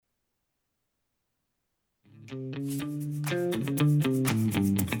Hi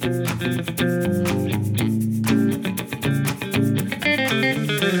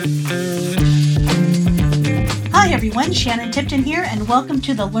everyone, Shannon Tipton here, and welcome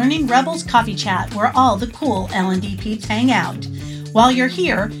to the Learning Rebels Coffee Chat, where all the cool L&D peeps hang out. While you're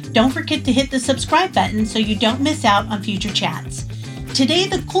here, don't forget to hit the subscribe button so you don't miss out on future chats. Today,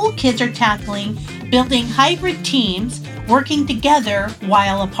 the cool kids are tackling building hybrid teams working together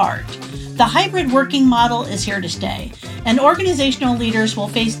while apart. The hybrid working model is here to stay, and organizational leaders will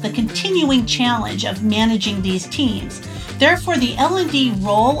face the continuing challenge of managing these teams. Therefore, the L&D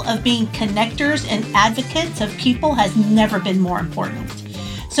role of being connectors and advocates of people has never been more important.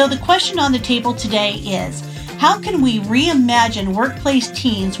 So the question on the table today is, how can we reimagine workplace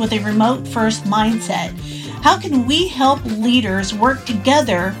teams with a remote-first mindset? How can we help leaders work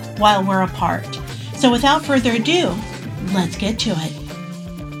together while we're apart? So without further ado, let's get to it.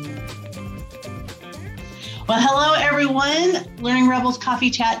 Well, hello everyone. Learning Rebels Coffee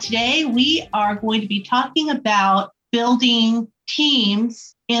Chat today. We are going to be talking about building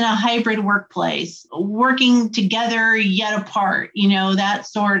teams in a hybrid workplace, working together yet apart, that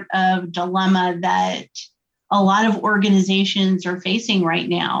sort of dilemma that a lot of organizations are facing right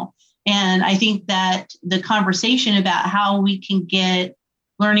now. And I think that the conversation about how we can get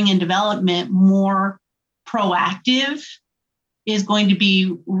learning and development more proactive is going to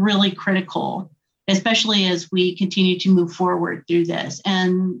be really critical, especially as we continue to move forward through this.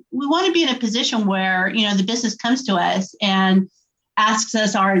 And we want to be in a position where, the business comes to us and asks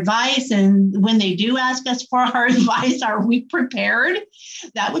us our advice. And when they do ask us for our advice, are we prepared?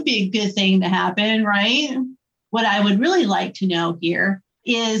 That would be a good thing to happen, right? What I would really like to know here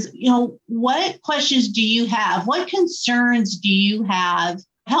is, what questions do you have? What concerns do you have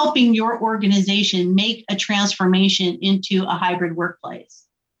helping your organization make a transformation into a hybrid workplace?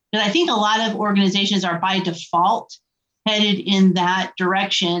 Because I think a lot of organizations are by default headed in that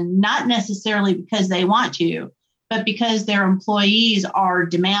direction, not necessarily because they want to, but because their employees are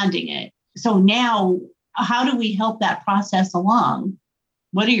demanding it. So now, how do we help that process along?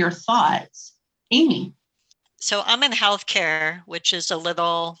 What are your thoughts? Amy? So I'm in healthcare, which is a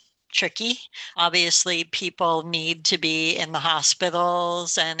little tricky. Obviously, people need to be in the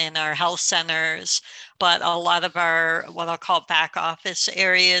hospitals and in our health centers, but a lot of our, what I'll call back office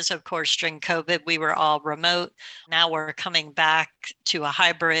areas, of course, during COVID, we were all remote. Now we're coming back to a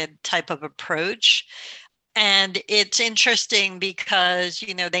hybrid type of approach. And it's interesting because,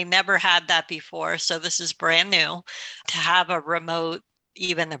 they never had that before. So this is brand new to have a remote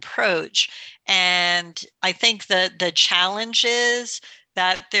even approach. And I think that the challenge is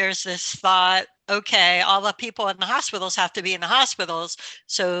that there's this thought, okay, all the people in the hospitals have to be in the hospitals,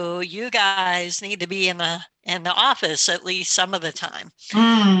 so you guys need to be in the office at least some of the time.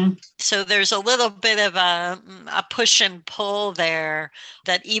 So there's a little bit of a push and pull there,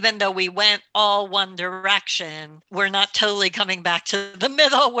 that even though we went all one direction, we're not totally coming back to the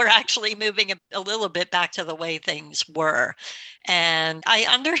middle. We're actually moving a little bit back to the way things were. And I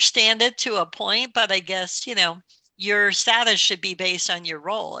understand it to a point, but I guess, your status should be based on your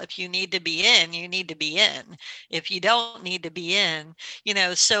role. If you need to be in, you need to be in. If you don't need to be in,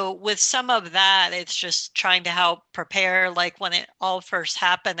 so with some of that, it's just trying to help prepare. Like when it all first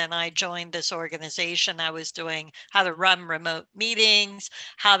happened and I joined this organization, I was doing how to run remote meetings,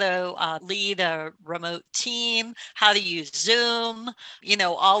 how to lead a remote team, how to use Zoom,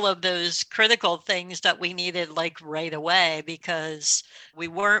 all of those critical things that we needed like right away, because we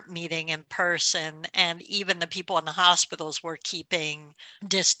weren't meeting in person. And even the people in the hospitals were keeping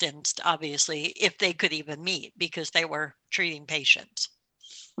distanced, obviously, if they could even meet, because they were treating patients.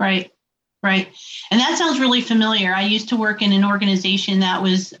 Right. And that sounds really familiar. I used to work in an organization that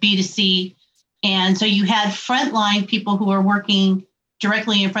was B2C. And so you had frontline people who were working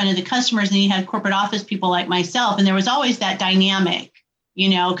directly in front of the customers, and you had corporate office people like myself. And there was always that dynamic,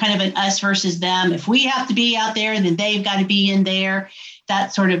 kind of an us versus them. If we have to be out there, then they've got to be in there.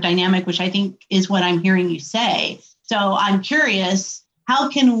 That sort of dynamic, which I think is what I'm hearing you say. So I'm curious, how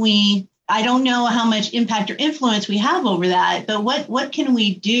can we, I don't know how much impact or influence we have over that, but what can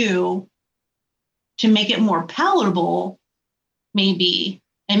we do to make it more palatable, maybe,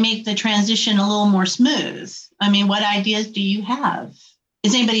 and make the transition a little more smooth? I mean, what ideas do you have?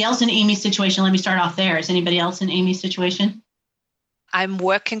 Is anybody else in Amy's situation? Let me start off there. Is anybody else in Amy's situation? I'm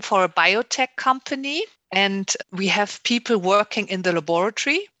working for a biotech company, and we have people working in the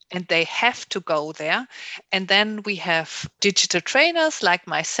laboratory, and they have to go there. And then we have digital trainers like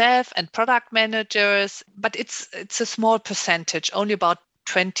myself and product managers, but it's a small percentage, only about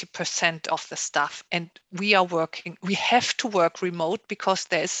 20% of the staff. And we have to work remote because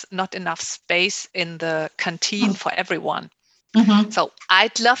there's not enough space in the canteen for everyone. Mm-hmm. So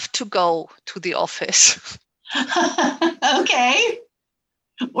I'd love to go to the office. Okay.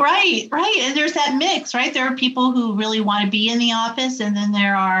 Right. And there's that mix, right? There are people who really want to be in the office, and then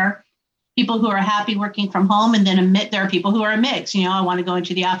there are people who are happy working from home, and then there are people who are a mix. I want to go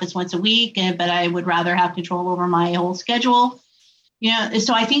into the office once a week, but I would rather have control over my whole schedule.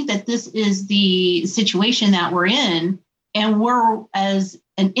 So I think that this is the situation that we're in, and we're, as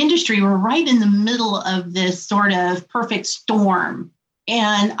an industry, we're right in the middle of this sort of perfect storm.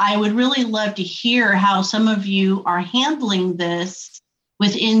 And I would really love to hear how some of you are handling this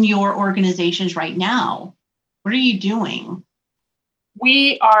within your organizations right now. What are you doing?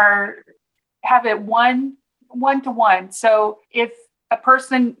 We have it one to one. So if a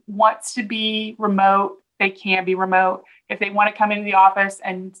person wants to be remote, they can be remote. If they want to come into the office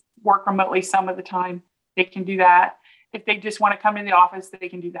and work remotely some of the time, they can do that. If they just want to come into the office, they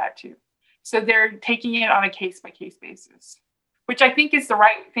can do that too. So they're taking it on a case-by-case basis, which I think is the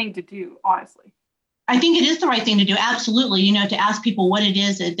right thing to do, honestly. I think it is the right thing to do. Absolutely. To ask people what it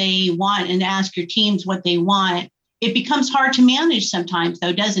is that they want and to ask your teams what they want. It becomes hard to manage sometimes,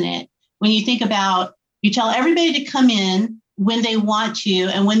 though, doesn't it? When you think about, you tell everybody to come in when they want to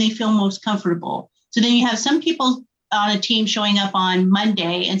and when they feel most comfortable. So then you have some people on a team showing up on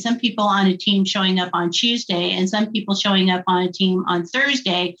Monday, and some people on a team showing up on Tuesday, and some people showing up on a team on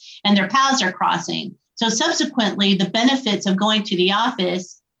Thursday, and their paths are crossing. So subsequently, the benefits of going to the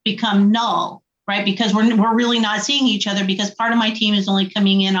office become null, right? Because we're really not seeing each other, because part of my team is only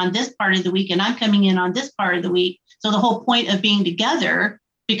coming in on this part of the week, and I'm coming in on this part of the week. So the whole point of being together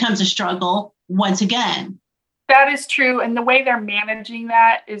becomes a struggle once again. That is true. And the way they're managing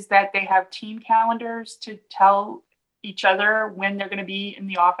that is that they have team calendars to tell each other when they're going to be in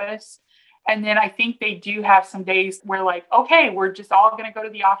the office. And then I think they do have some days where, like, okay, we're just all going to go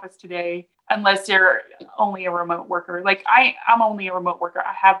to the office today, unless you're only a remote worker. Like I'm only a remote worker.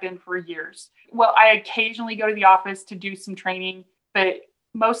 I have been for years. Well, I occasionally go to the office to do some training, but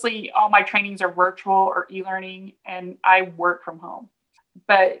mostly all my trainings are virtual or e-learning, and I work from home.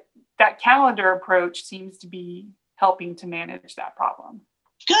 But that calendar approach seems to be helping to manage that problem.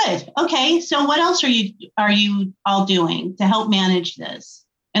 Good. Okay. So what else are you all doing to help manage this?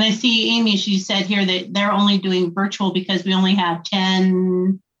 And I see, Amy, she said here that they're only doing virtual because we only have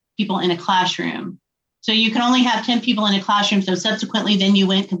 10 people in a classroom. So you can only have 10 people in a classroom. So subsequently, then you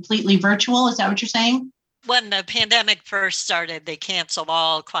went completely virtual. Is that what you're saying? When the pandemic first started, they canceled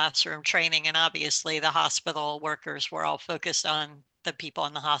all classroom training. And obviously the hospital workers were all focused on the people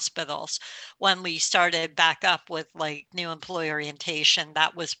in the hospitals. When we started back up with like new employee orientation,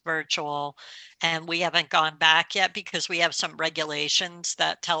 that was virtual. And we haven't gone back yet because we have some regulations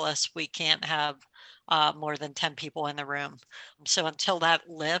that tell us we can't have more than 10 people in the room. So until that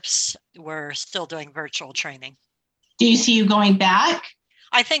lifts, we're still doing virtual training. Do you see you going back?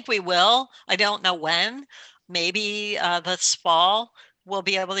 I think we will. I don't know when. Maybe this fall we'll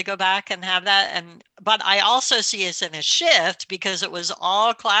be able to go back and have that. But I also see us in a shift because it was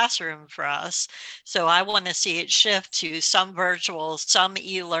all classroom for us. So I want to see it shift to some virtual, some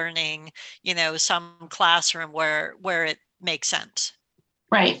e-learning, some classroom where it makes sense.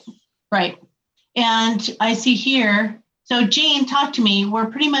 Right. And I see here, so Jane, talk to me. We're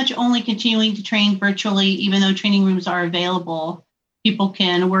pretty much only continuing to train virtually, even though training rooms are available. People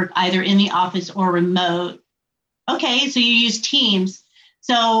can work either in the office or remote. Okay, so you use Teams.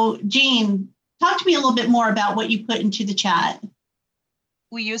 So Jean, talk to me a little bit more about what you put into the chat.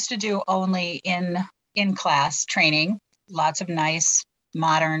 We used to do only in-class training, lots of nice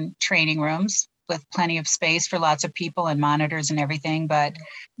modern training rooms with plenty of space for lots of people and monitors and everything. But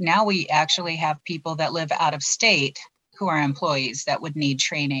now we actually have people that live out of state who are employees that would need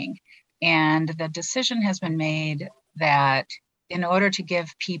training. And the decision has been made that in order to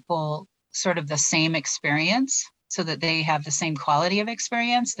give people sort of the same experience, so that they have the same quality of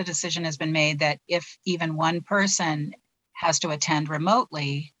experience, the decision has been made that if even one person has to attend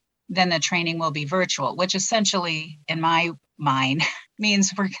remotely, then the training will be virtual, which essentially, in my mind,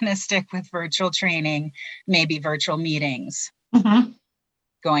 means we're going to stick with virtual training, maybe virtual meetings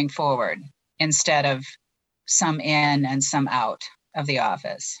going forward, instead of some in and some out of the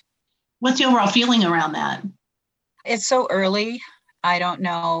office. What's the overall feeling around that? It's so early. I don't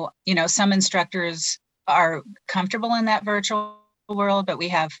know. Some instructors are comfortable in that virtual world, but we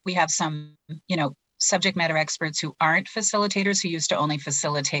have some, subject matter experts who aren't facilitators, who used to only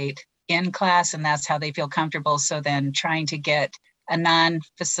facilitate in class, and that's how they feel comfortable. So then trying to get a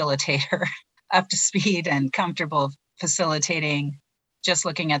non-facilitator up to speed and comfortable facilitating just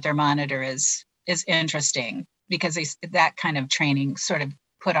looking at their monitor is interesting because that kind of training sort of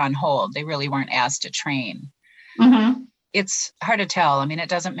put on hold. They really weren't asked to train. Mm-hmm. It's hard to tell. I mean, it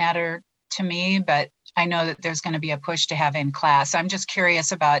doesn't matter to me, but I know that there's going to be a push to have in class. I'm just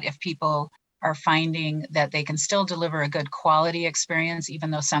curious about if people are finding that they can still deliver a good quality experience, even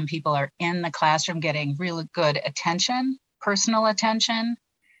though some people are in the classroom getting really good attention, personal attention,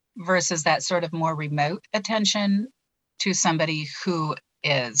 versus that sort of more remote attention to somebody who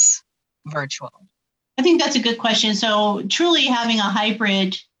is virtual. I think that's a good question. So truly having a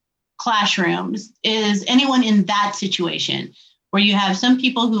hybrid classrooms, is anyone in that situation where you have some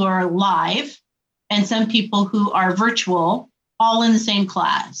people who are live and some people who are virtual, all in the same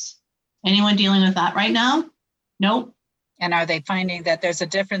class? Anyone dealing with that right now? Nope. And are they finding that there's a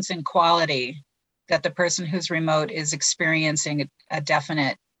difference in quality, that the person who's remote is experiencing a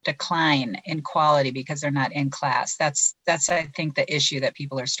definite decline in quality because they're not in class? That's I think the issue that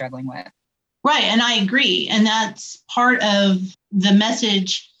people are struggling with. Right. And I agree. And that's part of the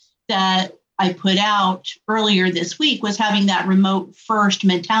message that I put out earlier this week, was having that remote first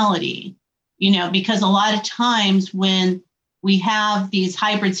mentality, because a lot of times when we have these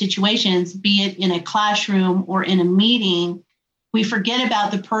hybrid situations, be it in a classroom or in a meeting, we forget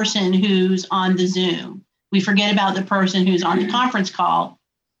about the person who's on the Zoom. We forget about the person who's on the conference call,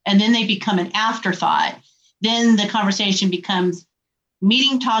 and then they become an afterthought. Then the conversation becomes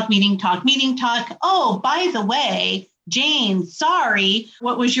meeting talk. Oh, by the way, Jane, sorry,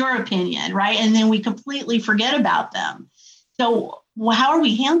 what was your opinion, right? And then we completely forget about them. So how are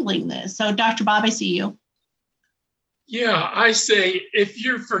we handling this? So Dr. Bob, I see you. Yeah, I say, if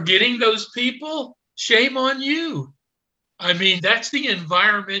you're forgetting those people, shame on you. I mean, that's the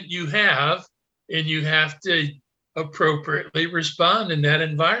environment you have, and you have to appropriately respond in that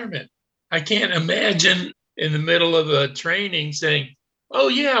environment. I can't imagine in the middle of a training saying, oh,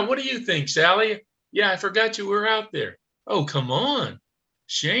 yeah, what do you think, Sally? Yeah, I forgot you were out there. Oh, come on.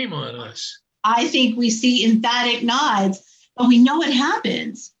 Shame on us. I think we see emphatic nods, but we know it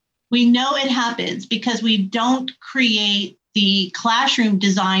happens. We know it happens because we don't create the classroom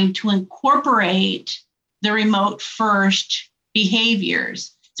design to incorporate the remote first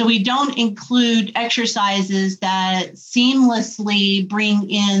behaviors. So we don't include exercises that seamlessly bring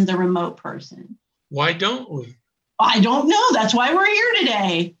in the remote person. Why don't we? I don't know. That's why we're here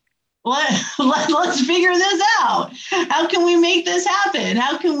today. Let's figure this out. How can we make this happen?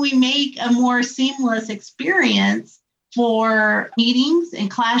 How can we make a more seamless experience for meetings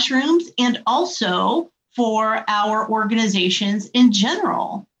and classrooms, and also for our organizations in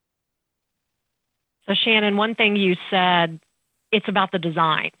general? So Shannon, one thing you said, it's about the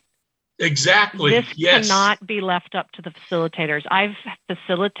design. Exactly. This yes. cannot be left up to the facilitators. I've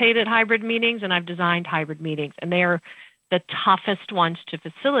facilitated hybrid meetings and I've designed hybrid meetings, and they are the toughest ones to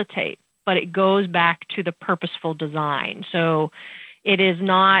facilitate, but it goes back to the purposeful design. So it is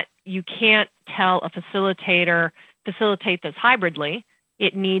not, you can't tell a facilitator, facilitate this hybridly.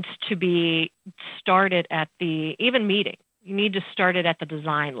 It needs to be started at the, even meeting, you need to start it at the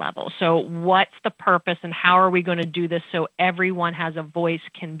design level. So what's the purpose and how are we going to do this so everyone has a voice,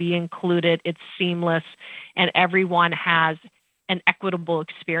 can be included, it's seamless, and everyone has an equitable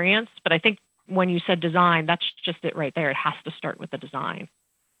experience? But I think when you said design, that's just it right there. It has to start with the design.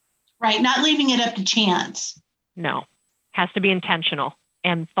 Right, not leaving it up to chance. No, it has to be intentional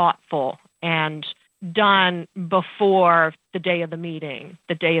and thoughtful and done before the day of the meeting,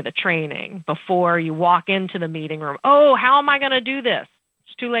 the day of the training, before you walk into the meeting room. Oh, how am I going to do this?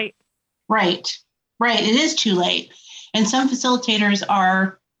 It's too late. Right. It is too late. And some facilitators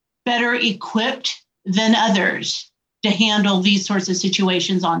are better equipped than others to handle these sorts of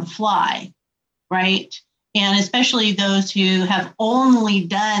situations on the fly, right? And especially those who have only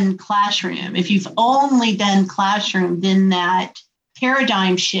done classroom. If you've only done classroom, then that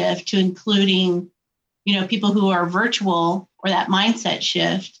paradigm shift to including people who are virtual, or that mindset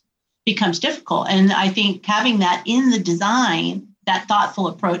shift, becomes difficult. And I think having that in the design, that thoughtful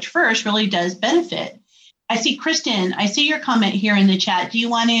approach first, really does benefit. I see Kristen, I see your comment here in the chat. Do you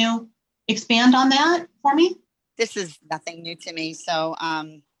want to expand on that for me? This is nothing new to me. So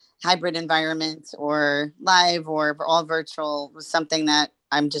hybrid environment or live or all virtual was something that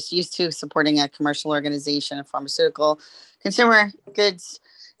I'm just used to supporting a commercial organization, a pharmaceutical, consumer goods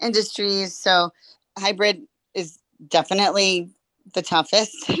industries. So hybrid is definitely the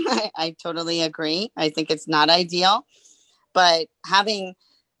toughest. I totally agree. I think it's not ideal, but having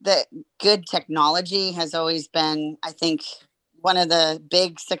the good technology has always been, I think, one of the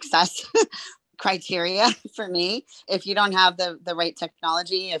big success criteria for me. If you don't have the right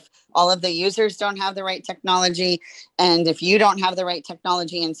technology, if all of the users don't have the right technology, and if you don't have the right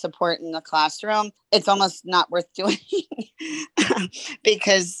technology and support in the classroom, it's almost not worth doing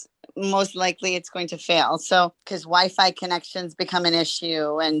because most likely it's going to fail. So because Wi-Fi connections become an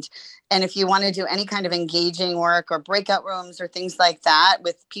issue, and if you want to do any kind of engaging work or breakout rooms or things like that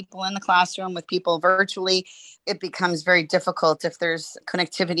with people in the classroom, with people virtually, it becomes very difficult if there's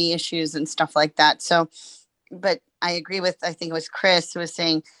connectivity issues and stuff like that. So, but I agree with, I think it was Chris who was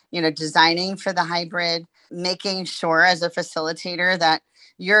saying, designing for the hybrid, making sure as a facilitator that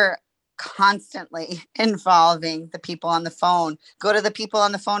you're constantly involving the people on the phone. Go to the people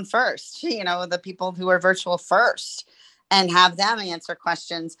on the phone first, the people who are virtual first, and have them answer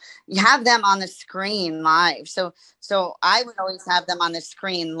questions. You have them on the screen live. So I would always have them on the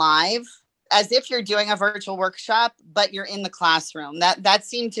screen live as if you're doing a virtual workshop, but you're in the classroom. That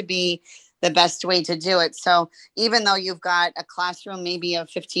seemed to be the best way to do it. So even though you've got a classroom, maybe of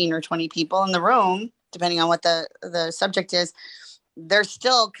 15 or 20 people in the room, depending on what the subject is, they're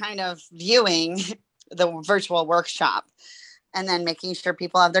still kind of viewing the virtual workshop, and then making sure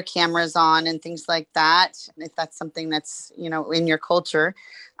people have their cameras on and things like that. If that's something that's, in your culture,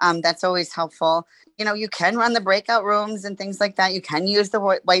 that's always helpful. You can run the breakout rooms and things like that. You can use the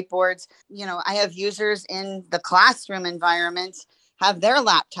whiteboards. I have users in the classroom environment have their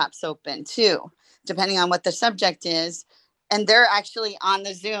laptops open too, depending on what the subject is. And they're actually on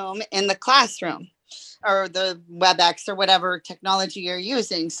the Zoom in the classroom or the WebEx or whatever technology you're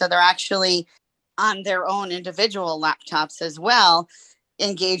using. So they're actually on their own individual laptops as well,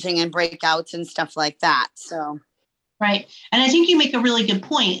 engaging in breakouts and stuff like that. So, right. And I think you make a really good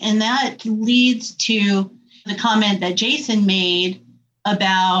point, and that leads to the comment that Jason made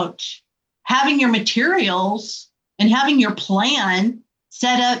about having your materials and having your plan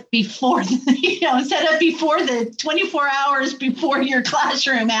set up before, the 24 hours before your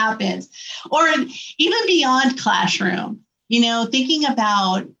classroom happens, or even beyond classroom. Thinking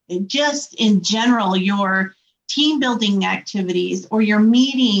about just in general, your team building activities or your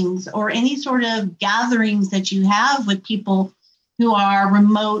meetings or any sort of gatherings that you have with people who are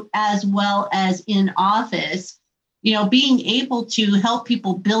remote as well as in office, being able to help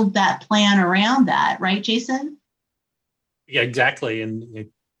people build that plan around that. Right, Jason? Yeah, exactly. And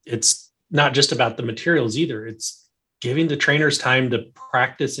it's not just about the materials either. It's giving the trainers time to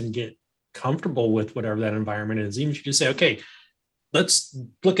practice and get comfortable with whatever that environment is. Even if you just say, okay, let's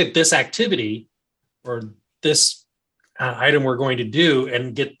look at this activity or this item we're going to do,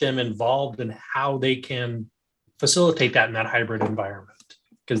 and get them involved in how they can facilitate that in that hybrid environment.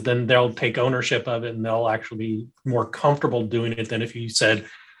 Because then they'll take ownership of it and they'll actually be more comfortable doing it than if you said,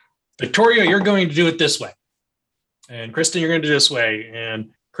 Victoria, you're going to do it this way. And Kristen, you're going to do this way.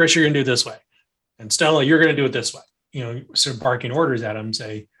 And Chris, you're going to do it this way. And Stella, you're going to do it this way. Sort of barking orders at them,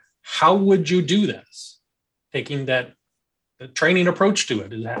 say, how would you do this? Taking that the training approach to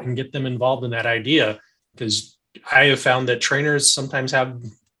it and get them involved in that idea, because I have found that trainers sometimes have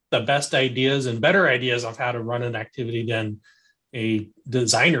the best ideas and better ideas of how to run an activity than a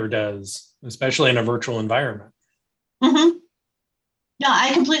designer does, especially in a virtual environment. Mm-hmm. No,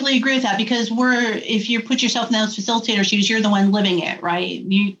 I completely agree with that, because if you put yourself in those facilitator shoes, you're the one living it, right?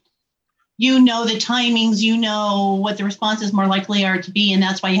 You know the timings, you know what the responses more likely are to be, and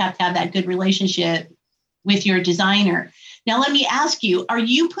that's why you have to have that good relationship with your designer. Now, let me ask you, are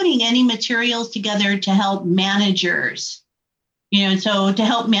you putting any materials together to help managers? So to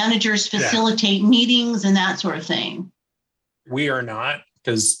help managers facilitate meetings and that sort of thing? We are not,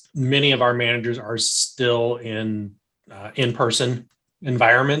 because many of our managers are still in in-person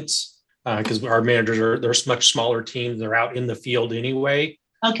environments, because our managers they're much smaller teams. They're out in the field anyway.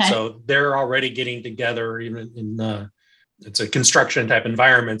 Okay. So they're already getting together even in it's a construction type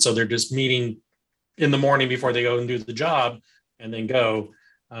environment. So they're just meeting in the morning before they go and do the job and then go.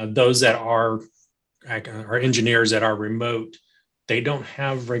 Those that are engineers that are remote, they don't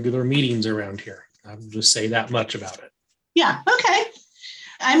have regular meetings around here. I'll just say that much about it. Yeah. Okay.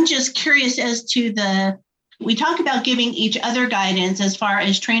 I'm just curious as to we talk about giving each other guidance as far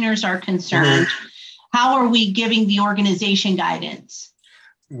as trainers are concerned. Mm-hmm. How are we giving the organization guidance?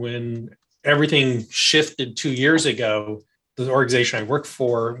 When everything shifted 2 years ago, the organization I worked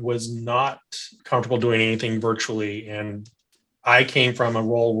for was not comfortable doing anything virtually. And I came from a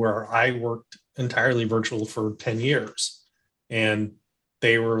role where I worked entirely virtual for 10 years. And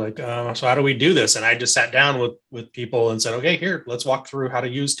they were like, so how do we do this? And I just sat down with people and said, okay, here, let's walk through how to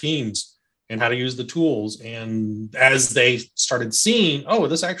use Teams and how to use the tools. And as they started seeing, oh,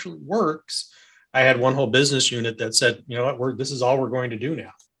 this actually works, I had one whole business unit that said, you know what, this is all we're going to do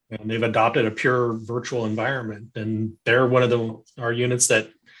now. And they've adopted a pure virtual environment. And they're one of our units that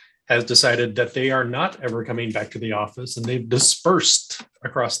has decided that they are not ever coming back to the office, and they've dispersed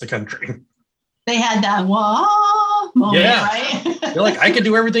across the country. They had that wah moment, right? They're like, I can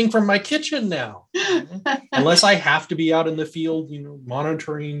do everything from my kitchen now, unless I have to be out in the field,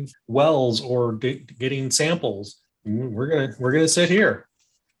 monitoring wells or getting samples. We're gonna sit here.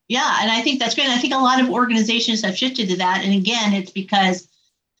 Yeah, and I think that's great. And I think a lot of organizations have shifted to that. And again, it's because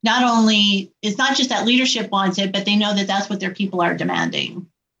it's not just that leadership wants it, but they know that that's what their people are demanding,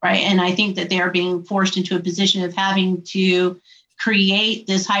 right? And I think that they are being forced into a position of having to create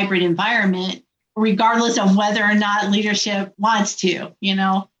this hybrid environment, regardless of whether or not leadership wants to, whether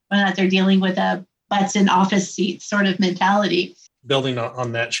or not they're dealing with a butts in office seats sort of mentality. Building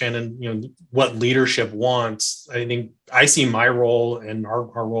on that, Shannon, what leadership wants, I think I see my role and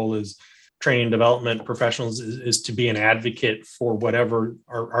our role as training and development professionals is to be an advocate for whatever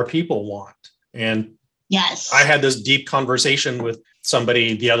our people want. And yes, I had this deep conversation with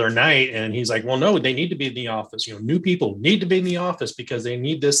somebody the other night, and he's like, well, no, they need to be in the office. New people need to be in the office because they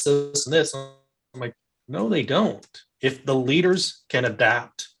need this, this, and this. I'm like, no, they don't. If the leaders can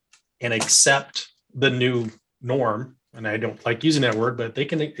adapt and accept the new norm, and I don't like using that word, but they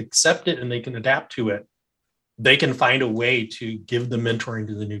can accept it and they can adapt to it, they can find a way to give the mentoring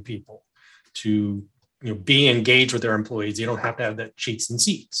to the new people, to be engaged with their employees. You don't have to have that cheats and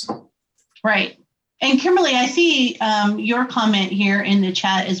seats. Right. And Kimberly, I see your comment here in the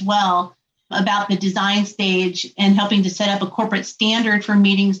chat as well about the design stage and helping to set up a corporate standard for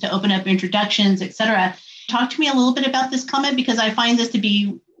meetings to open up introductions, et cetera. Talk to me a little bit about this comment, because I find this to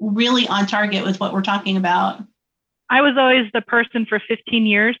be really on target with what we're talking about. I was always the person for 15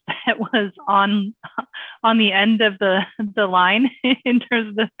 years that was on the end of the line in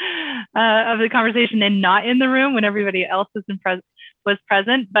terms of the conversation and not in the room when everybody else was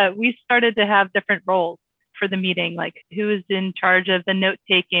present. But we started to have different roles for the meeting, like who is in charge of the note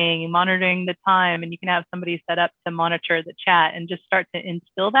taking, monitoring the time, and you can have somebody set up to monitor the chat and just start to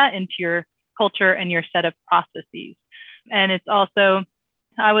instill that into your culture and your set of processes. And it's also,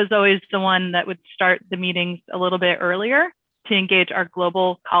 I was always the one that would start the meetings a little bit earlier to engage our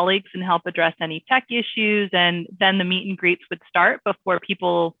global colleagues and help address any tech issues. And then the meet and greets would start before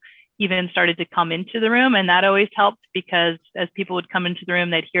people even started to come into the room. And that always helped, because as people would come into the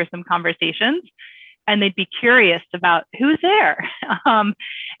room, they'd hear some conversations and they'd be curious about who's there.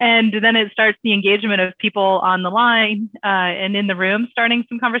 And then it starts the engagement of people on the line and in the room starting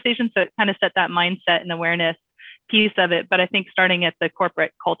some conversations. So it kind of set that mindset and awareness piece of it. But I think starting at the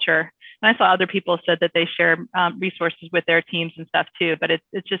corporate culture, and I saw other people said that they share resources with their teams and stuff too, but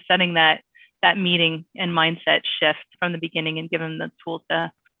it's just setting that meeting and mindset shift from the beginning and giving them the tools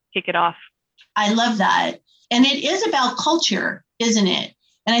to kick it off. I love that. And it is about culture, isn't it?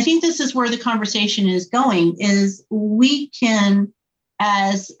 And I think this is where the conversation is going, is we can,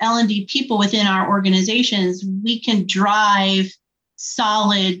 as L&D people within our organizations, we can drive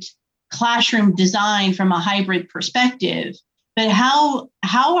solid classroom design from a hybrid perspective. But how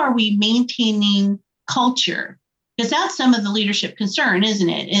are we maintaining culture? Because that's some of the leadership concern, isn't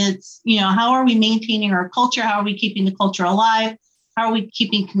it? It's, how are we maintaining our culture? How are we keeping the culture alive? How are we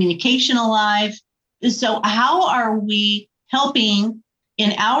keeping communication alive? So how are we helping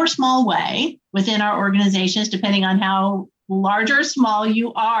in our small way within our organizations, depending on how large or small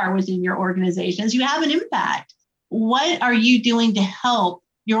you are within your organizations, you have an impact. What are you doing to help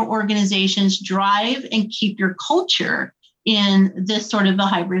your organizations drive and keep your culture in this sort of a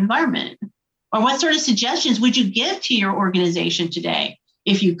hybrid environment? Or what sort of suggestions would you give to your organization today,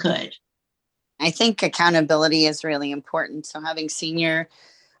 if you could? I think accountability is really important. So having senior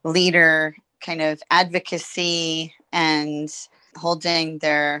leader kind of advocacy and holding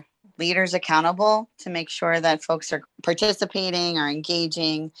their leaders accountable to make sure that folks are participating, are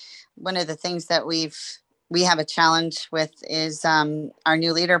engaging. One of the things that we have a challenge with is our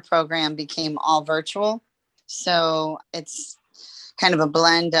new leader program became all virtual. So it's kind of a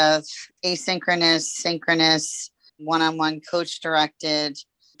blend of asynchronous, synchronous, one-on-one coach directed,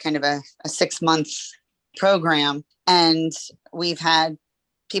 kind of a 6-month program. And we've had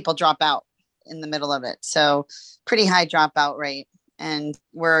people drop out in the middle of it. So pretty high dropout rate. And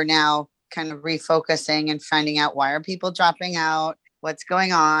we're now kind of refocusing and finding out, why are people dropping out? What's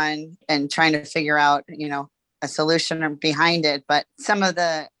going on? And trying to figure out, a solution behind it. But some of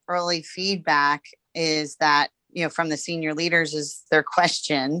the early feedback is that, from the senior leaders, is their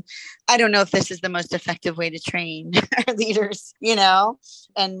question, I don't know if this is the most effective way to train our leaders,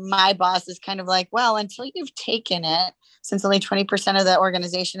 and my boss is kind of like, well, until you've taken it, since only 20% of the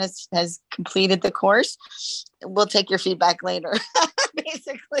organization has completed the course, we'll take your feedback later,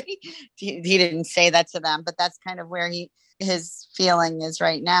 basically. he didn't say that to them, but that's kind of where his feeling is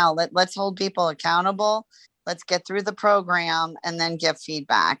right now. Let's hold people accountable. Let's get through the program and then give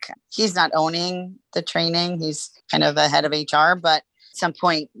feedback. He's not owning the training. He's kind of the head of HR, but at some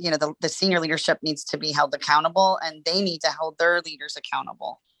point, the senior leadership needs to be held accountable, and they need to hold their leaders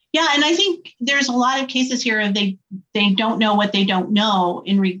accountable. Yeah, and I think there's a lot of cases here of they don't know what they don't know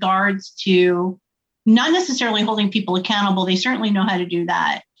in regards to not necessarily holding people accountable. They certainly know how to do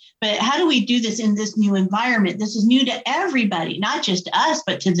that. But how do we do this in this new environment? This is new to everybody, not just us,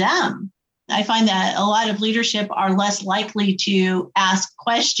 but to them. I find that a lot of leadership are less likely to ask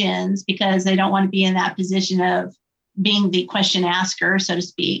questions because they don't want to be in that position of being the question asker, so to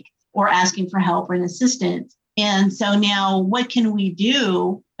speak, or asking for help or an assistant. And so now what can we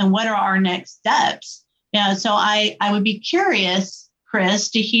do and what are our next steps? So I would be curious, Chris,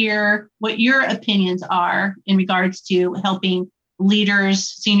 to hear what your opinions are in regards to helping leaders,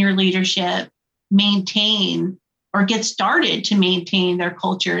 senior leadership, maintain or get started to maintain their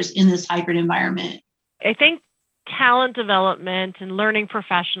cultures in this hybrid environment. I think talent development and learning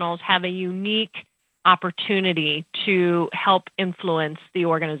professionals have a unique opportunity to help influence the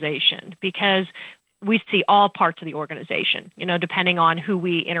organization because we see all parts of the organization, depending on who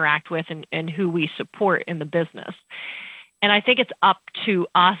we interact with and who we support in the business. And I think it's up to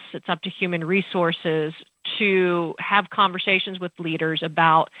us, it's up to human resources to have conversations with leaders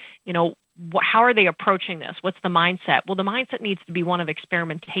about, how are they approaching this? What's the mindset? Well, the mindset needs to be one of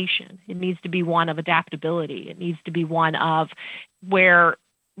experimentation. It needs to be one of adaptability. It needs to be one of where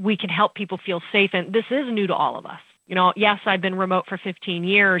we can help people feel safe. And this is new to all of us. Yes, I've been remote for 15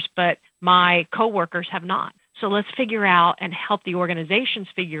 years, but my coworkers have not. So let's figure out and help the organizations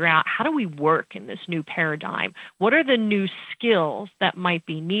figure out, how do we work in this new paradigm? What are the new skills that might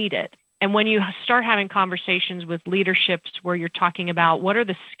be needed? And when you start having conversations with leaderships where you're talking about what are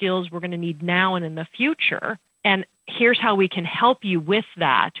the skills we're going to need now and in the future, and here's how we can help you with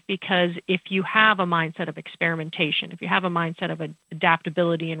that, because if you have a mindset of experimentation, if you have a mindset of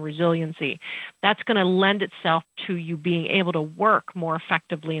adaptability and resiliency, that's going to lend itself to you being able to work more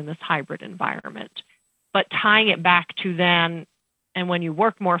effectively in this hybrid environment. But tying it back to then, and when you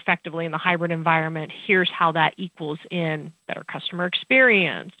work more effectively in the hybrid environment, here's how that equals in better customer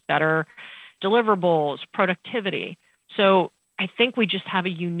experience, better deliverables, productivity. So I think we just have a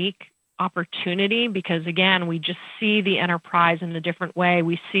unique opportunity because, again, we just see the enterprise in a different way.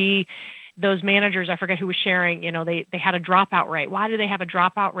 We see those managers, I forget who was sharing, they had a dropout rate. Why do they have a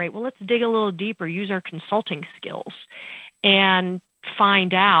dropout rate? Well, let's dig a little deeper, use our consulting skills and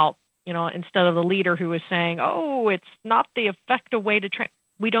find out, instead of the leader who was saying, oh, it's not the effective way to train.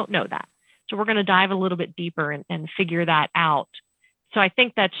 We don't know that. So we're going to dive a little bit deeper and figure that out. So I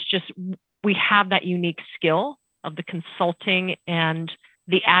think that's just, we have that unique skill of the consulting and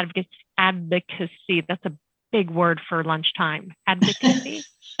the advocacy. That's a big word for lunchtime. Advocacy.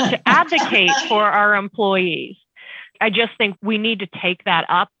 To advocate for our employees. I just think we need to take that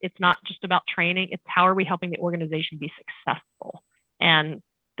up. It's not just about training. It's how are we helping the organization be successful? And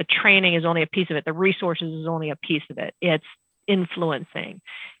the training is only a piece of it. The resources is only a piece of it. It's influencing.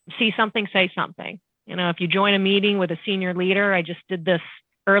 See something, say something. If you join a meeting with a senior leader, I just did this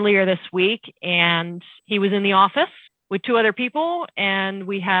earlier this week, and he was in the office with two other people, and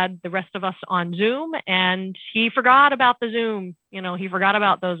we had the rest of us on Zoom, and he forgot about the Zoom. He forgot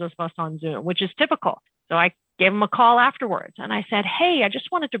about those of us on Zoom, which is typical. So I gave him a call afterwards, and I said, hey, I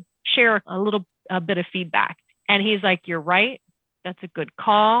just wanted to share a bit of feedback. And he's like, you're right. That's a good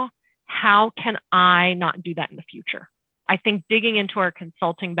call. How can I not do that in the future? I think digging into our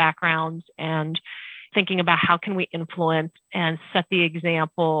consulting backgrounds and thinking about how can we influence and set the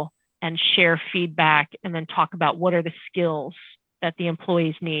example and share feedback and then talk about what are the skills that the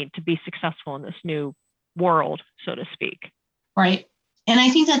employees need to be successful in this new world, so to speak. Right. And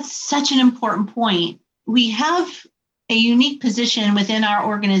I think that's such an important point. We have a unique position within our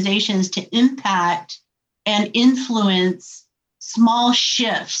organizations to impact and influence small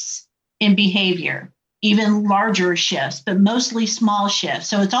shifts in behavior, even larger shifts, but mostly small shifts.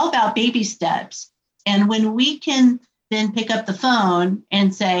 So it's all about baby steps. And when we can then pick up the phone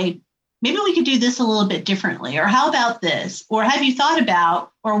and say, maybe we could do this a little bit differently, or how about this? Or have you thought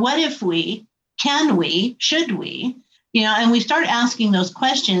about, or what if we, can we, should we? And we start asking those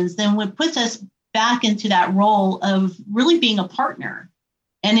questions, then what puts us back into that role of really being a partner.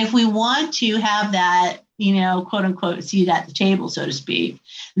 And if we want to have that, quote unquote, seat at the table, so to speak,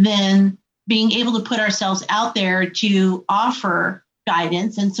 then being able to put ourselves out there to offer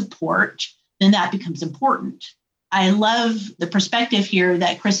guidance and support, then that becomes important. I love the perspective here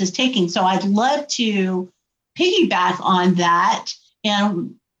that Chris is taking. So I'd love to piggyback on that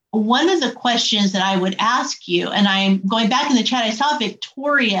and one of the questions that I would ask you, and I'm going back in the chat, I saw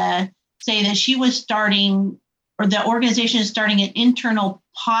Victoria say that she was starting, or the organization is starting an internal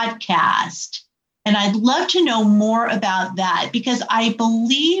podcast. And I'd love to know more about that, because I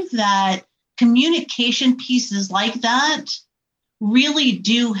believe that communication pieces like that really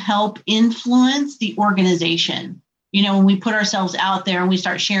do help influence the organization. You know, when we put ourselves out there and we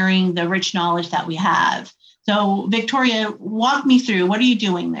start sharing the rich knowledge that we have. So Victoria, walk me through, what are you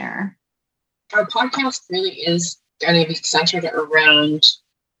doing there? Our podcast really is going to be centered around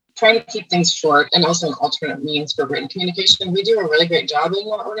trying to keep things short and also an alternate means for written communication. We do a really great job in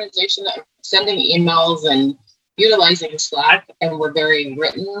our organization of sending emails and utilizing Slack, and we're very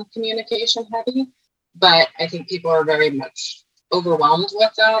written communication heavy. But I think people are very much overwhelmed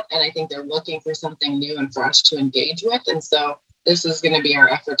with that. And I think they're looking for something new and fresh to engage with. And so this is going to be our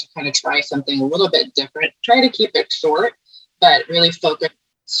effort to kind of try something a little bit different, try to keep it short, but really focus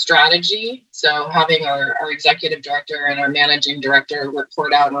strategy. So having our executive director and our managing director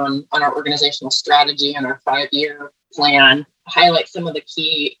report out on our organizational strategy and our 5-year plan, highlight some of the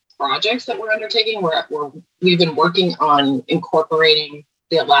key projects that we're undertaking. We've been working on incorporating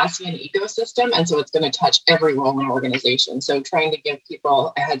the Atlassian ecosystem. And so it's going to touch every role in our organization. So trying to give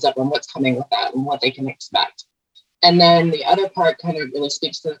people a heads up on what's coming with that and what they can expect. And then the other part kind of really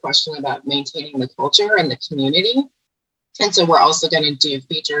speaks to the question about maintaining the culture and the community. And so we're also going to do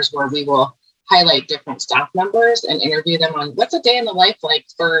features where we will highlight different staff members and interview them on what's a day in the life like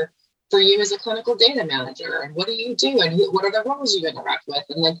for you as a clinical data manager, and what do you do, and what are the roles you interact with,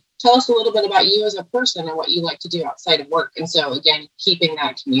 and then tell us a little bit about you as a person and what you like to do outside of work. And so again, keeping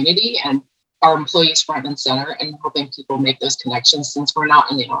that community and our employees front and center and helping people make those connections, since we're not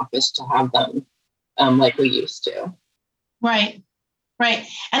in the office to have them like we used to. Right. And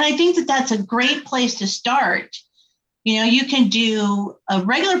I think that that's a great place to start. You know, you can do a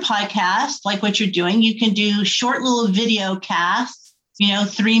regular podcast like what you're doing. You can do short little video casts,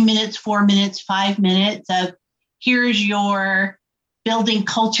 3 minutes, 4 minutes, 5 minutes of here's your building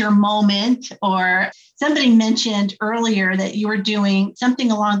culture moment. Or somebody mentioned earlier that you were doing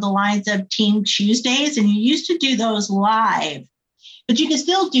something along the lines of Team Tuesdays, and you used to do those live, but you can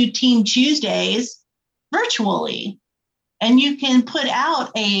still do Team Tuesdays virtually. And you can put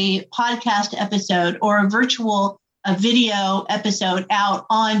out a podcast episode or a video episode out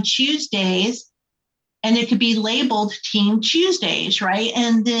on Tuesdays, and it could be labeled Team Tuesdays, right?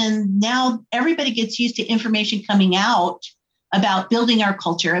 And then now everybody gets used to information coming out about building our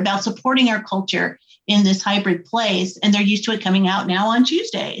culture, about supporting our culture in this hybrid place. And they're used to it coming out now on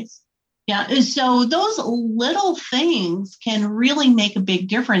Tuesdays. Yeah. And so those little things can really make a big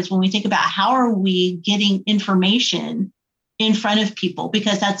difference when we think about how are we getting information in front of people,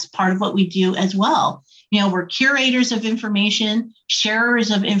 because that's part of what we do as well. We're curators of information,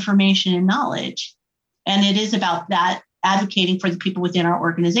 sharers of information and knowledge. And it is about that, advocating for the people within our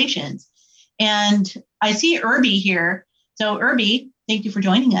organizations. And I see Irby here. So Irby, thank you for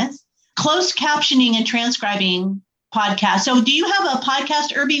joining us. Closed captioning and transcribing podcast. So do you have a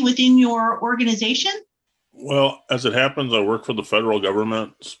podcast, Irby, within your organization? Well, as it happens, I work for the federal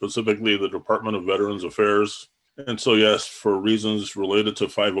government, specifically the Department of Veterans Affairs. And so, yes, for reasons related to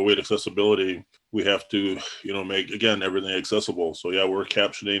 508 accessibility, we have to, make, again, everything accessible. So, yeah, we're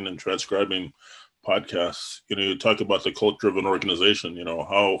captioning and transcribing podcasts. You talk about the culture of an organization,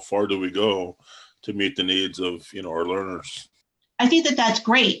 how far do we go to meet the needs of, our learners? I think that that's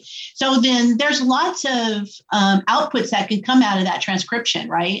great. So then there's lots of outputs that can come out of that transcription,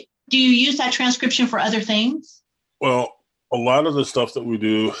 right? Do you use that transcription for other things? Well, a lot of the stuff that we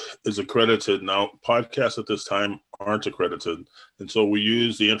do is accredited. Now, podcasts at this time aren't accredited. And so we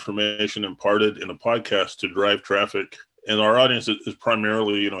use the information imparted in a podcast to drive traffic. And our audience is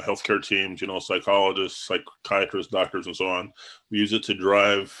primarily, healthcare teams, psychologists, psychiatrists, doctors, and so on. We use it to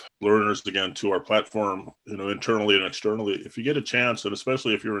drive learners, again, to our platform, internally and externally. If you get a chance, and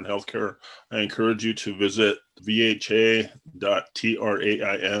especially if you're in healthcare, I encourage you to visit vha.train.org.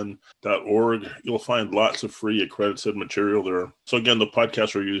 You'll find lots of free accredited material there. So again, the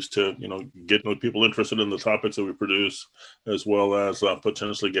podcasts are used to, get people interested in the topics that we produce, as well as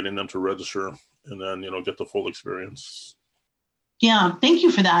potentially getting them to register and then, get the full experience. Yeah, thank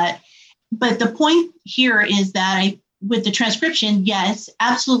you for that. But the point here is that with the transcription, yes,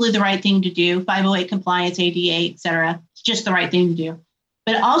 absolutely the right thing to do. 508 compliance, ADA, et cetera. It's just the right thing to do.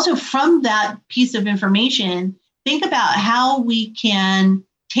 But also from that piece of information, think about how we can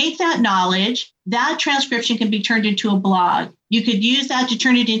take that knowledge. That transcription can be turned into a blog. You could use that to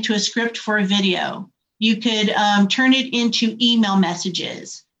turn it into a script for a video. You could turn it into email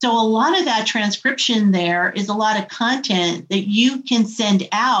messages. So a lot of that transcription there is a lot of content that you can send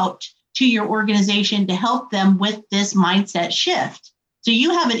out to your organization to help them with this mindset shift. So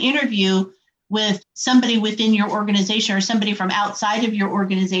you have an interview with somebody within your organization or somebody from outside of your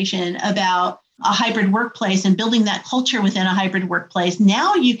organization about a hybrid workplace and building that culture within a hybrid workplace.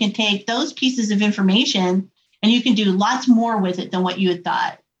 Now you can take those pieces of information and you can do lots more with it than what you had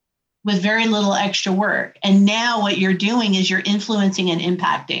thought with very little extra work. And now what you're doing is you're influencing and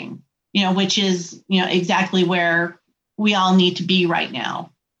impacting, which is, exactly where we all need to be right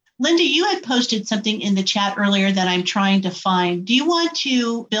now. Linda, you had posted something in the chat earlier that I'm trying to find. Do you want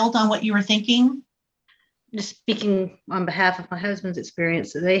to build on what you were thinking? Just speaking on behalf of my husband's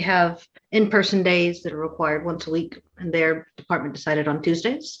experience, they have in-person days that are required once a week, and their department decided on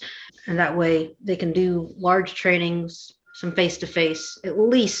Tuesdays. And that way they can do large trainings, some face-to-face, at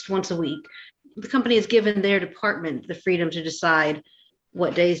least once a week. The company has given their department the freedom to decide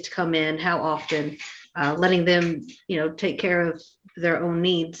what days to come in, how often, letting them, take care of their own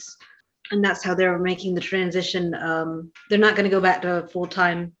needs. And that's how they're making the transition. They're not going to go back to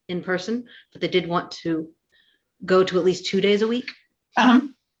full-time in person, but they did want to go to at least 2 days a week. Uh-huh.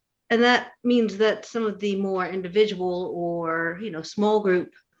 And that means that some of the more individual or, small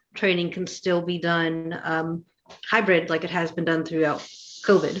group training can still be done hybrid like it has been done throughout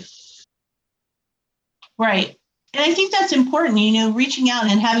COVID. Right. And I think that's important, reaching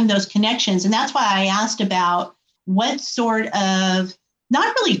out and having those connections. And that's why I asked about what sort of,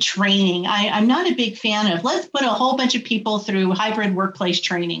 not really training. I'm not a big fan of let's put a whole bunch of people through hybrid workplace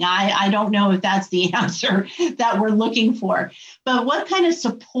training. I don't know if that's the answer that we're looking for. But what kind of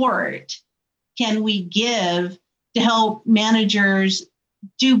support can we give to help managers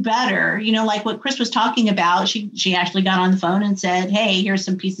do better? Like what Chris was talking about, she actually got on the phone and said, hey, here's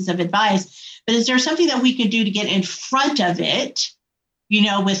some pieces of advice. But is there something that we could do to get in front of it,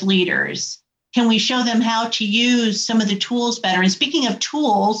 with leaders? Can we show them how to use some of the tools better? And speaking of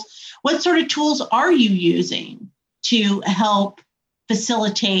tools, what sort of tools are you using to help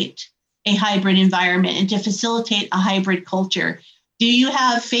facilitate a hybrid environment and to facilitate a hybrid culture? Do you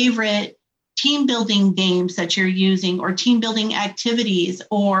have favorite team building games that you're using or team building activities,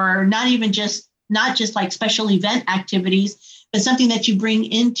 or not just like special event activities, but something that you bring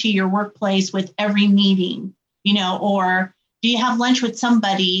into your workplace with every meeting, or do you have lunch with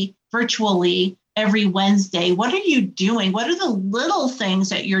somebody virtually every Wednesday? What are you doing? What are the little things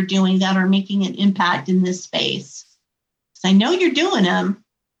that you're doing that are making an impact in this space? I know you're doing them.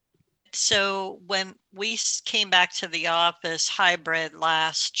 So when we came back to the office hybrid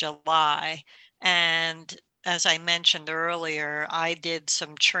last July, and as I mentioned earlier, I did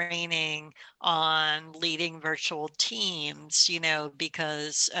some training on leading virtual teams,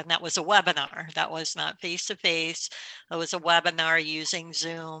 because, and that was a webinar. That was not face-to-face. It was a webinar using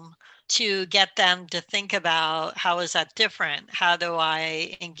Zoom to get them to think about how is that different? How do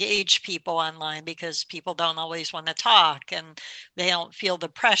I engage people online? Because people don't always want to talk and they don't feel the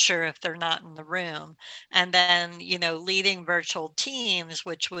pressure if they're not in the room. And then, leading virtual teams,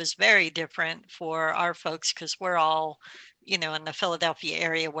 which was very different for our folks because we're all, in the Philadelphia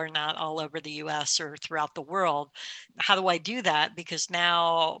area, we're not all over the US or throughout the world. How do I do that? Because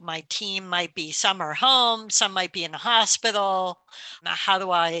now my team might be, some are home, some might be in the hospital. Now, how do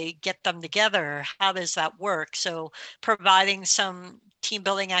I get them together? How does that work? So providing some team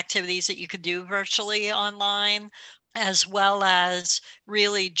building activities that you could do virtually online, as well as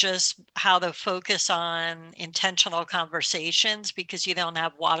really just how to focus on intentional conversations, because you don't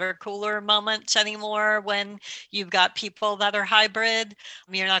have water cooler moments anymore when you've got people that are hybrid.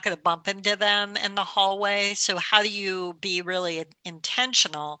 You're not going to bump into them in the hallway. So how do you be really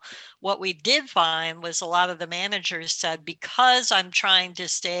intentional? What we did find was a lot of the managers said, because I'm trying to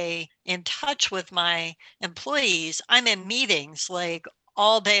stay in touch with my employees, I'm in meetings like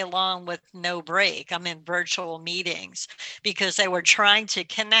all day long with no break. I'm in virtual meetings because they were trying to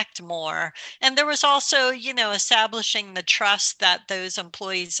connect more. And there was also, establishing the trust that those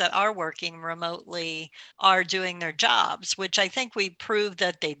employees that are working remotely are doing their jobs, which I think we proved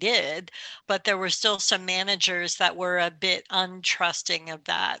that they did. But there were still some managers that were a bit untrusting of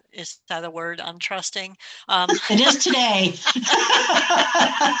that. Is that a word, untrusting? It is today.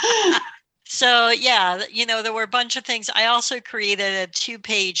 So yeah, there were a bunch of things. I also created a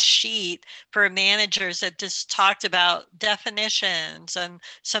 2-page sheet for managers that just talked about definitions and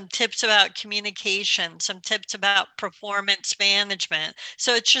some tips about communication, some tips about performance management.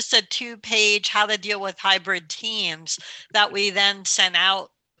 So it's just a 2-page how to deal with hybrid teams that we then sent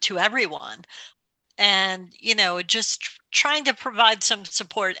out to everyone. And, just trying to provide some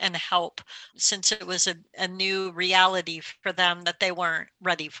support and help since it was a new reality for them that they weren't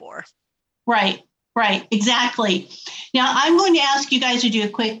ready for. Right, exactly. Now, I'm going to ask you guys to do a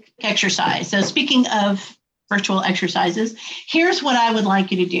quick exercise. So speaking of virtual exercises, here's what I would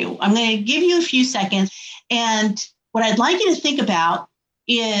like you to do. I'm going to give you a few seconds. And what I'd like you to think about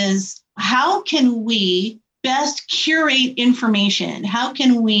is how can we best curate information? How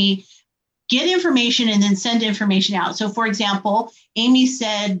can we get information and then send information out? So for example, Amy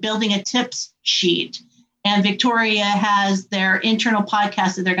said building a tips sheet, and Victoria has their internal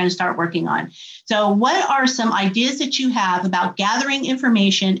podcast that they're going to start working on. So what are some ideas that you have about gathering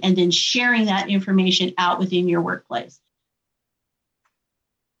information and then sharing that information out within your workplace?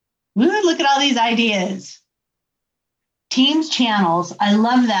 Ooh, look at all these ideas. Teams channels, I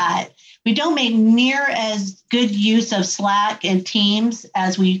love that. We don't make near as good use of Slack and Teams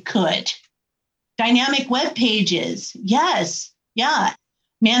as we could. Dynamic web pages, yes, yeah.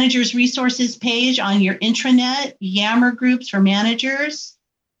 Managers resources page on your intranet, Yammer groups for managers,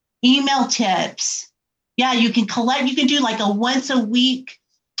 email tips. Yeah, you can do like a once a week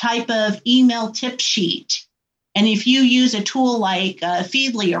type of email tip sheet. And if you use a tool like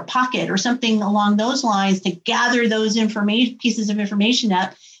Feedly or Pocket or something along those lines to gather those pieces of information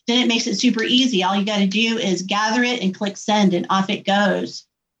up, then it makes it super easy. All you got to do is gather it and click send, and off it goes.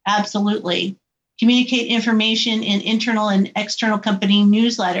 Absolutely. Communicate information in internal and external company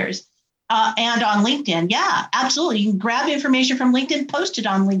newsletters and on LinkedIn. Yeah, absolutely. You can grab information from LinkedIn, post it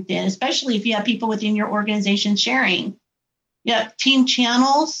on LinkedIn, especially if you have people within your organization sharing. Yeah, team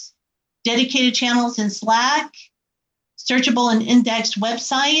channels, dedicated channels in Slack, searchable and indexed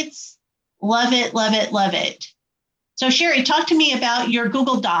websites. Love it, love it, love it. So Sherry, talk to me about your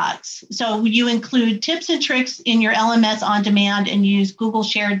Google Docs. So you include tips and tricks in your LMS on demand and use Google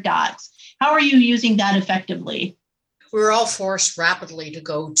Shared Docs. How are you using that effectively? We were all forced rapidly to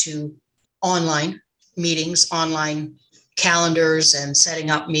go to online meetings, online calendars, and setting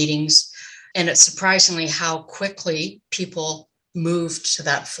up meetings. And it's surprisingly how quickly people moved to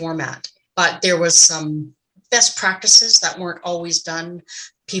that format. But there was some best practices that weren't always done.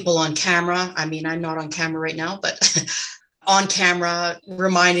 People on camera, I mean, I'm not on camera right now, but on camera,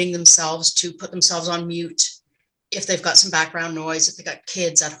 reminding themselves to put themselves on mute if they've got some background noise, if they've got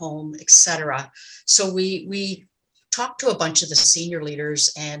kids at home, etc. So we talked to a bunch of the senior leaders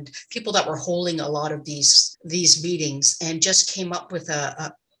and people that were holding a lot of these meetings, and just came up with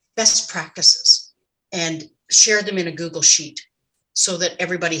a best practices and shared them in a Google Sheet so that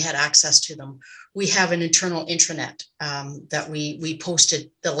everybody had access to them. We have an internal intranet that we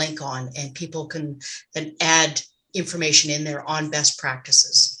posted the link on, and people can then add information in there on best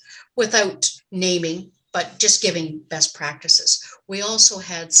practices without naming, but just giving best practices. We also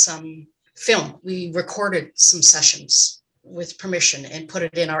had some film. We recorded some sessions with permission and put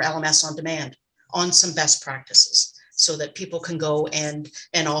it in our LMS on demand on some best practices so that people can go and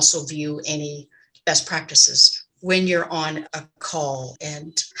also view any best practices when you're on a call,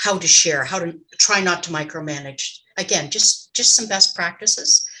 and how to share, how to try not to micromanage. Again, just some best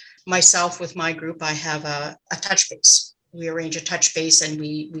practices. Myself, with my group, I have a touch base. We arrange a touch base and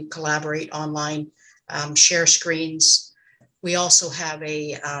we collaborate online, share screens. We also have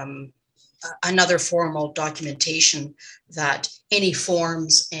another formal documentation that any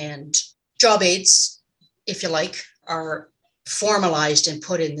forms and job aids, if you like, are formalized and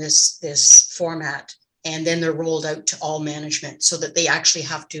put in this format. And then they're rolled out to all management so that they actually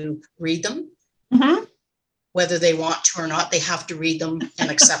have to read them. Mm-hmm. Whether they want to or not, they have to read them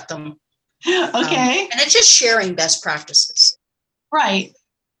and accept them. Okay. And it's just sharing best practices. Right.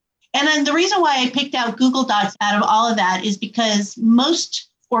 And then the reason why I picked out Google Docs out of all of that is because most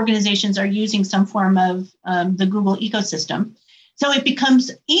organizations are using some form of the Google ecosystem. So it becomes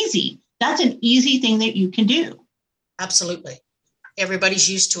easy. That's an easy thing that you can do. Absolutely. Everybody's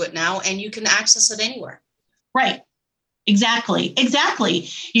used to it now, and you can access it anywhere. Right. Exactly.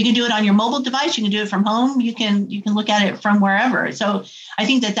 You can do it on your mobile device. You can do it from home. You can look at it from wherever. So I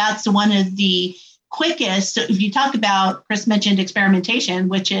think that's one of the quickest. So if you talk about, Chris mentioned experimentation,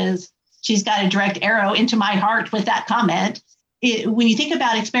 which is, she's got a direct arrow into my heart with that comment. When you think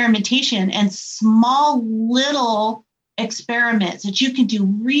about experimentation and small little experiments that you can do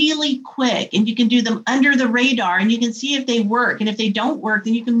really quick, and you can do them under the radar, and you can see if they work. And if they don't work,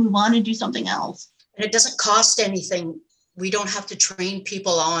 then you can move on and do something else. And it doesn't cost anything. We don't have to train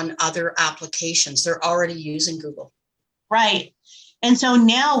people on other applications. They're already using Google. Right. And so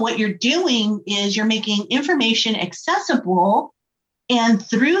now what you're doing is you're making information accessible. And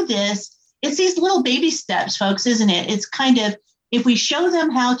through this, it's these little baby steps, folks, isn't it? It's kind of, if we show them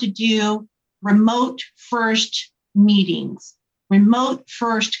how to do remote first meetings, remote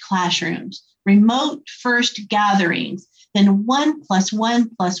first classrooms, remote first gatherings, then 1 + 1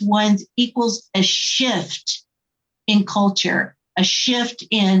 + 1 equals a shift in culture, a shift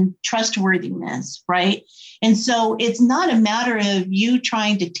in trustworthiness, right? And so it's not a matter of you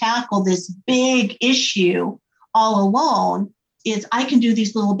trying to tackle this big issue all alone. It's I can do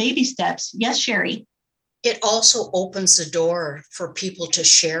these little baby steps. Yes, Sherry? It also opens the door for people to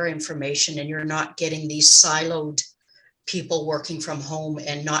share information, and you're not getting these siloed people working from home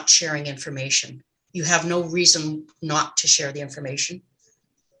and not sharing information. You have no reason not to share the information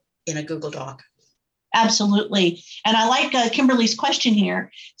in a Google Doc. Absolutely. And I like Kimberly's question here.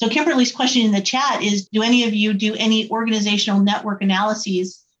 So Kimberly's question in the chat is, do any of you do any organizational network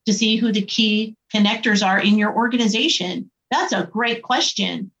analyses to see who the key connectors are in your organization? That's a great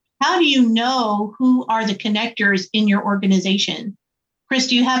question. How do you know who are the connectors in your organization? Chris,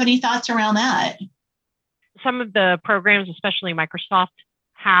 do you have any thoughts around that? Some of the programs, especially Microsoft,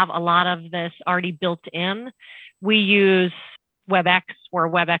 have a lot of this already built in. We use WebEx. We're a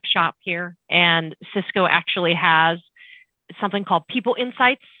WebEx shop here, and Cisco actually has something called People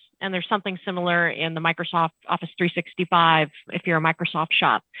Insights, and there's something similar in the Microsoft Office 365 if you're a Microsoft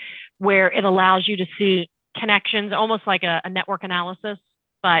shop, where it allows you to see connections, almost like a network analysis,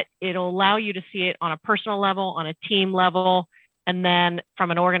 but it'll allow you to see it on a personal level, on a team level, and then from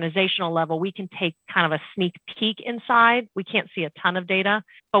an organizational level, we can take kind of a sneak peek inside. We can't see a ton of data,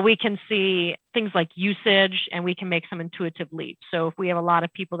 but we can see things like usage, and we can make some intuitive leaps. So if we have a lot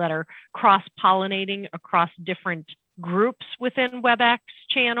of people that are cross-pollinating across different groups within WebEx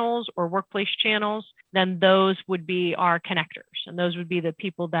channels or workplace channels, then those would be our connectors. And those would be the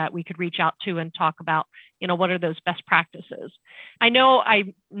people that we could reach out to and talk about, what are those best practices? I know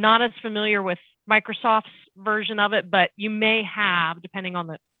I'm not as familiar with Microsoft's version of it, but you may have, depending on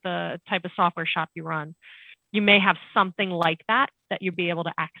the type of software shop you run, you may have something like that you'll be able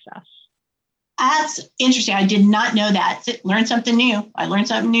to access. That's interesting. I did not know that. Learned something new. I learned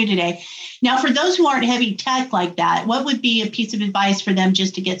something new today. Now, for those who aren't heavy tech like that, what would be a piece of advice for them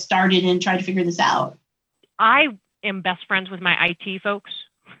just to get started and try to figure this out? I am best friends with my IT folks.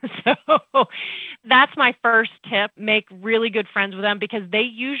 So that's my first tip. Make really good friends with them, because they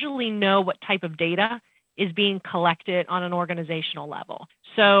usually know what type of data is being collected on an organizational level.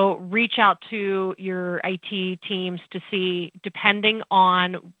 So reach out to your IT teams to see, depending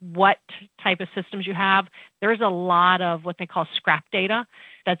on what type of systems you have, there's a lot of what they call scrap data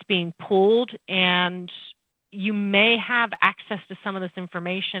that's being pulled, and you may have access to some of this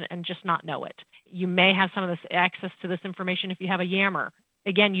information and just not know it. You may have some of this access to this information if you have a Yammer.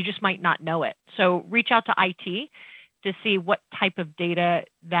 Again, you just might not know it. So reach out to IT to see what type of data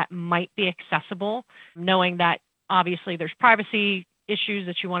that might be accessible, knowing that obviously there's privacy issues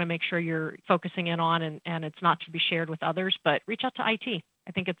that you want to make sure you're focusing in on, and it's not to be shared with others, but reach out to IT.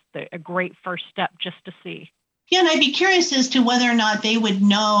 I think it's a great first step just to see. Yeah, and I'd be curious as to whether or not they would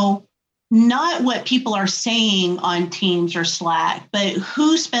know not what people are saying on Teams or Slack, but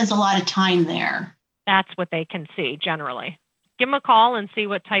who spends a lot of time there. That's what they can see generally. Give them a call and see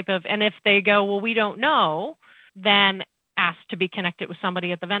what type of, and if they go, well, we don't know, then ask to be connected with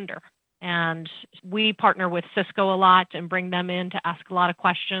somebody at the vendor. And we partner with Cisco a lot and bring them in to ask a lot of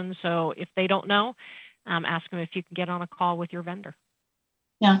questions. So if they don't know, ask them if you can get on a call with your vendor.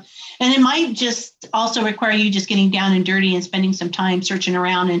 Yeah. And it might just also require you just getting down and dirty and spending some time searching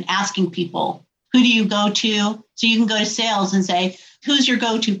around and asking people, who do you go to? So you can go to sales and say, who's your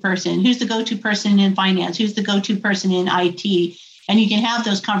go-to person? Who's the go-to person in finance? Who's the go-to person in IT? And you can have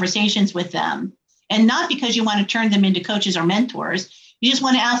those conversations with them. And not because you want to turn them into coaches or mentors. You just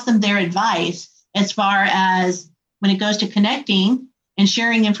want to ask them their advice as far as when it goes to connecting and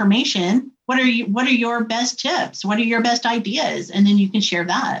sharing information. What are your best tips? What are your best ideas? And then you can share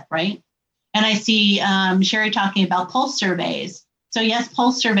that, right? And I see Sherry talking about pulse surveys. So yes,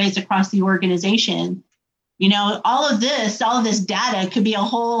 pulse surveys across the organization. All of this data could be a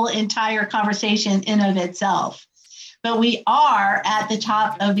whole entire conversation in of itself. But we are at the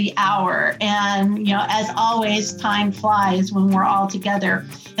top of the hour. And, as always, time flies when we're all together.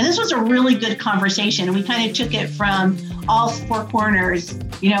 And this was a really good conversation. We kind of took it from all four corners,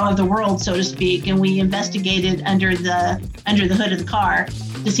 of the world, so to speak. And we investigated under the hood of the car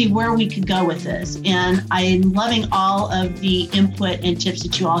to see where we could go with this. And I'm loving all of the input and tips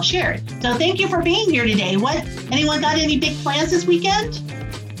that you all shared. So thank you for being here today. Anyone got any big plans this weekend?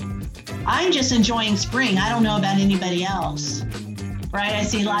 I'm just enjoying spring. I don't know about anybody else, right? I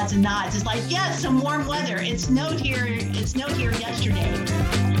see lots of nods. It's like, yes, some warm weather. It snowed here yesterday.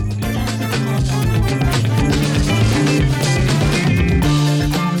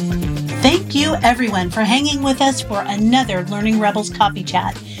 Thank you, everyone, for hanging with us for another Learning Rebels Coffee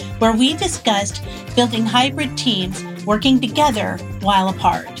Chat, where we discussed building hybrid teams working together while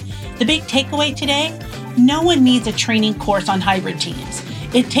apart. The big takeaway today: no one needs a training course on hybrid teams.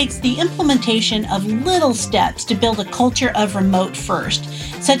 It takes the implementation of little steps to build a culture of remote first,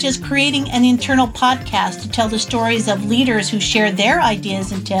 such as creating an internal podcast to tell the stories of leaders who share their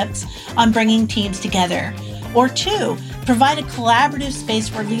ideas and tips on bringing teams together. Or 2, provide a collaborative space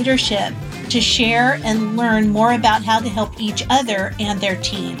for leadership to share and learn more about how to help each other and their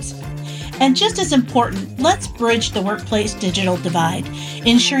teams. And just as important, let's bridge the workplace digital divide,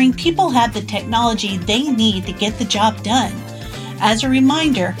 ensuring people have the technology they need to get the job done. As a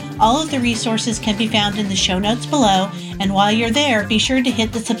reminder, all of the resources can be found in the show notes below, and while you're there, be sure to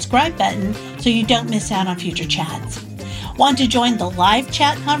hit the subscribe button so you don't miss out on future chats. Want to join the live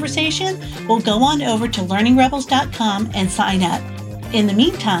chat conversation? Well, go on over to learningrebels.com and sign up. In the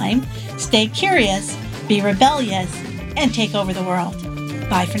meantime, stay curious, be rebellious, and take over the world.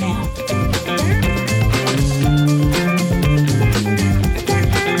 Bye for now.